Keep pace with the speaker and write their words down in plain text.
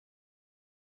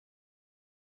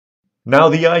Now,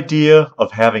 the idea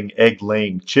of having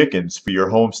egg-laying chickens for your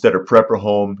homestead or prepper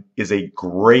home is a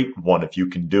great one if you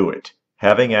can do it.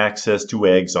 Having access to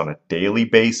eggs on a daily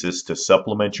basis to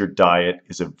supplement your diet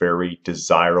is a very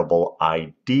desirable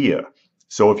idea.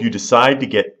 So if you decide to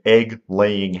get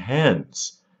egg-laying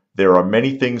hens, there are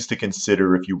many things to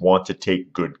consider if you want to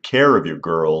take good care of your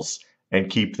girls and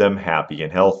keep them happy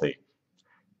and healthy.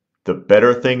 The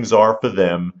better things are for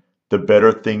them, the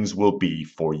better things will be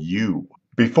for you.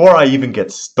 Before I even get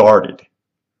started,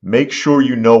 make sure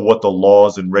you know what the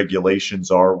laws and regulations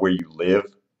are where you live.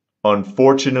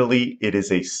 Unfortunately, it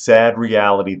is a sad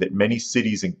reality that many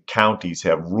cities and counties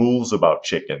have rules about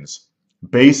chickens,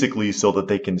 basically so that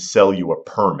they can sell you a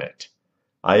permit.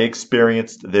 I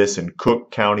experienced this in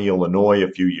Cook County, Illinois a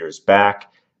few years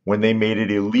back when they made it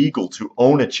illegal to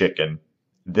own a chicken,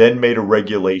 then made a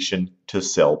regulation to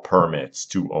sell permits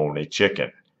to own a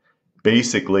chicken.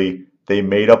 Basically, they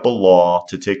made up a law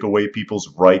to take away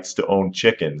people's rights to own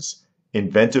chickens,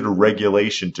 invented a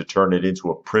regulation to turn it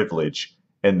into a privilege,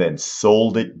 and then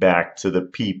sold it back to the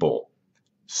people.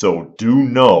 So do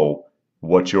know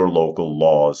what your local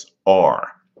laws are.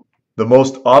 The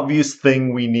most obvious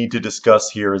thing we need to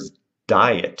discuss here is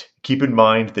diet. Keep in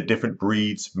mind that different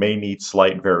breeds may need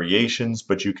slight variations,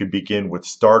 but you can begin with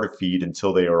starter feed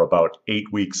until they are about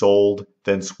 8 weeks old,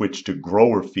 then switch to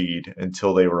grower feed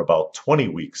until they are about 20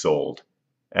 weeks old.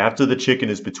 After the chicken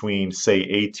is between, say,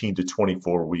 18 to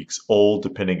 24 weeks old,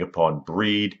 depending upon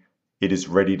breed, it is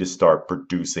ready to start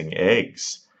producing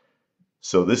eggs.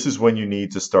 So this is when you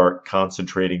need to start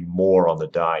concentrating more on the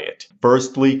diet.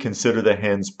 Firstly, consider the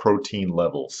hen's protein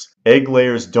levels. Egg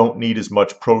layers don't need as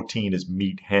much protein as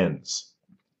meat hens.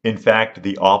 In fact,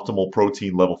 the optimal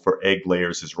protein level for egg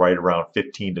layers is right around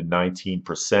 15 to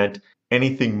 19%.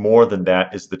 Anything more than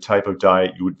that is the type of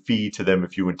diet you would feed to them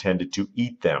if you intended to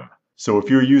eat them. So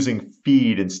if you're using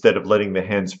feed instead of letting the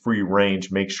hens free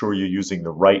range, make sure you're using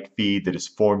the right feed that is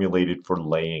formulated for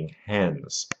laying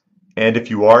hens. And if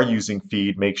you are using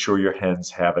feed, make sure your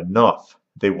hens have enough.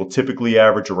 They will typically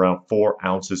average around 4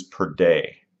 ounces per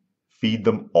day. Feed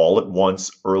them all at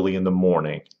once early in the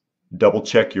morning. Double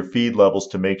check your feed levels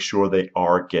to make sure they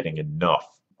are getting enough.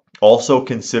 Also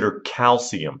consider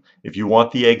calcium. If you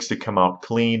want the eggs to come out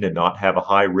clean and not have a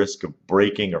high risk of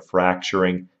breaking or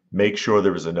fracturing, make sure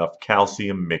there is enough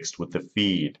calcium mixed with the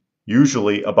feed.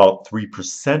 Usually about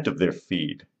 3% of their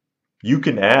feed. You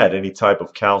can add any type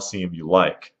of calcium you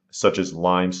like, such as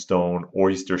limestone,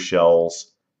 oyster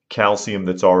shells, calcium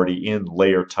that's already in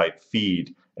layer type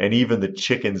feed, and even the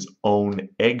chicken's own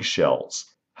eggshells.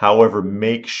 However,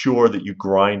 make sure that you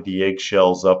grind the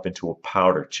eggshells up into a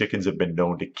powder. Chickens have been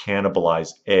known to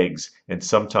cannibalize eggs, and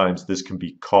sometimes this can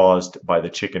be caused by the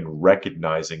chicken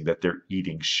recognizing that they're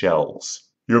eating shells.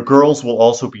 Your girls will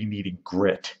also be needing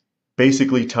grit,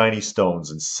 basically tiny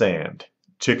stones and sand.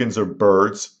 Chickens are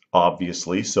birds,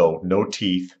 obviously, so no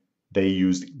teeth. They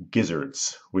use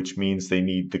gizzards, which means they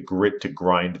need the grit to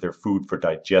grind their food for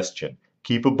digestion.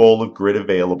 Keep a bowl of grit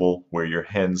available where your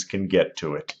hens can get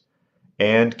to it.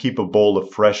 And keep a bowl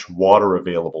of fresh water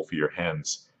available for your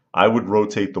hens. I would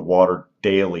rotate the water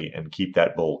daily and keep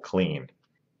that bowl clean.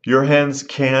 Your hens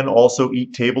can also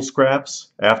eat table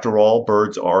scraps. After all,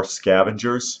 birds are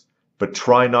scavengers, but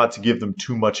try not to give them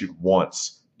too much at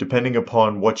once. Depending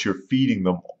upon what you're feeding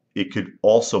them, it could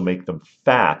also make them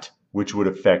fat, which would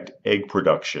affect egg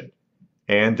production.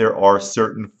 And there are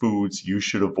certain foods you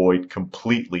should avoid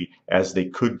completely as they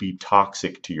could be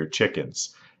toxic to your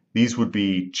chickens. These would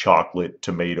be chocolate,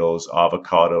 tomatoes,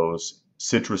 avocados,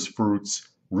 citrus fruits,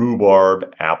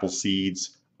 rhubarb, apple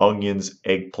seeds, onions,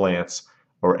 eggplants,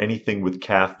 or anything with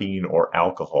caffeine or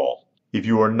alcohol. If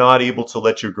you are not able to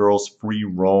let your girls free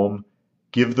roam,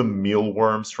 give them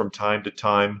mealworms from time to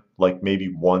time, like maybe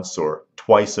once or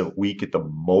twice a week at the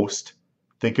most.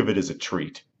 Think of it as a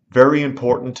treat. Very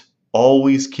important,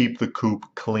 always keep the coop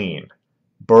clean.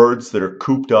 Birds that are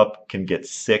cooped up can get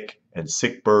sick, and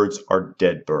sick birds are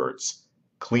dead birds.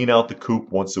 Clean out the coop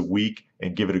once a week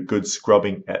and give it a good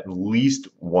scrubbing at least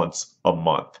once a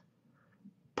month.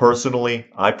 Personally,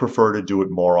 I prefer to do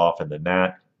it more often than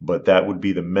that, but that would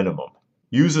be the minimum.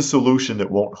 Use a solution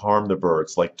that won't harm the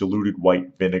birds, like diluted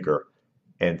white vinegar,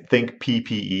 and think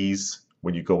PPEs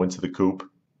when you go into the coop.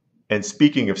 And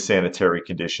speaking of sanitary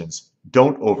conditions,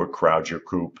 don't overcrowd your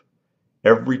coop.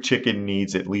 Every chicken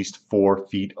needs at least 4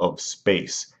 feet of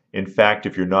space. In fact,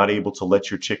 if you're not able to let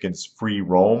your chickens free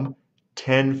roam,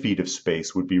 10 feet of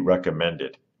space would be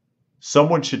recommended.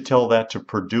 Someone should tell that to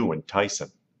Purdue and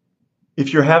Tyson.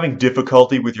 If you're having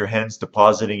difficulty with your hens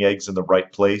depositing eggs in the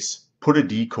right place, put a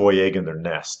decoy egg in their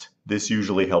nest. This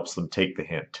usually helps them take the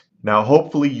hint. Now,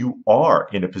 hopefully you are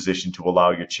in a position to allow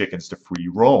your chickens to free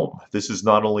roam. This is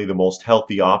not only the most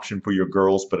healthy option for your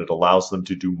girls, but it allows them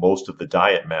to do most of the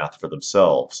diet math for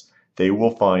themselves. They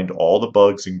will find all the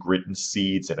bugs and grit and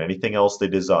seeds and anything else they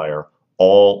desire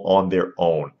all on their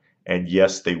own. And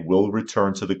yes, they will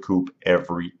return to the coop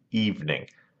every evening,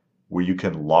 where you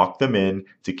can lock them in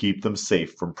to keep them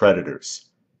safe from predators.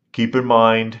 Keep in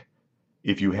mind,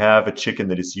 if you have a chicken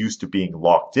that is used to being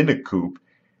locked in a coop,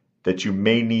 that you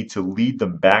may need to lead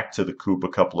them back to the coop a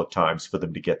couple of times for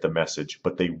them to get the message,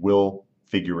 but they will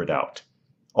figure it out.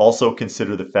 Also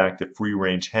consider the fact that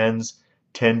free-range hens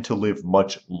tend to live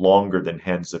much longer than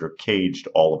hens that are caged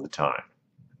all of the time.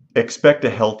 Expect a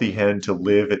healthy hen to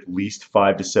live at least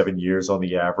 5 to 7 years on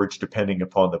the average, depending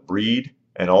upon the breed,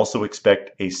 and also expect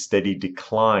a steady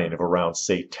decline of around,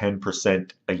 say,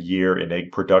 10% a year in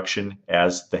egg production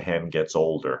as the hen gets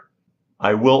older.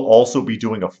 I will also be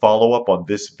doing a follow-up on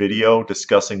this video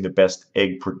discussing the best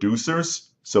egg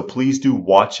producers, so please do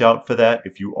watch out for that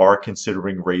if you are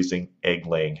considering raising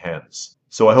egg-laying hens.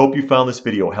 So I hope you found this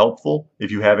video helpful.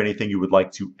 If you have anything you would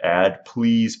like to add,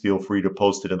 please feel free to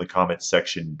post it in the comment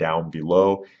section down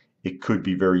below. It could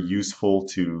be very useful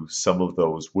to some of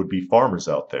those would-be farmers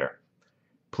out there.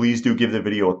 Please do give the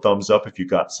video a thumbs up if you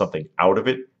got something out of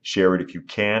it. Share it if you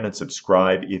can, and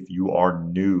subscribe if you are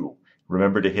new.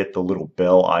 Remember to hit the little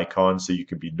bell icon so you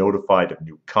can be notified of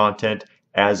new content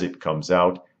as it comes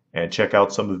out, and check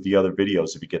out some of the other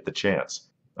videos if you get the chance.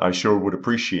 I sure would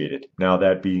appreciate it. Now,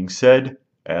 that being said,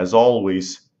 as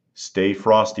always, stay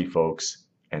frosty, folks,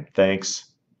 and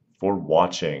thanks for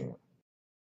watching.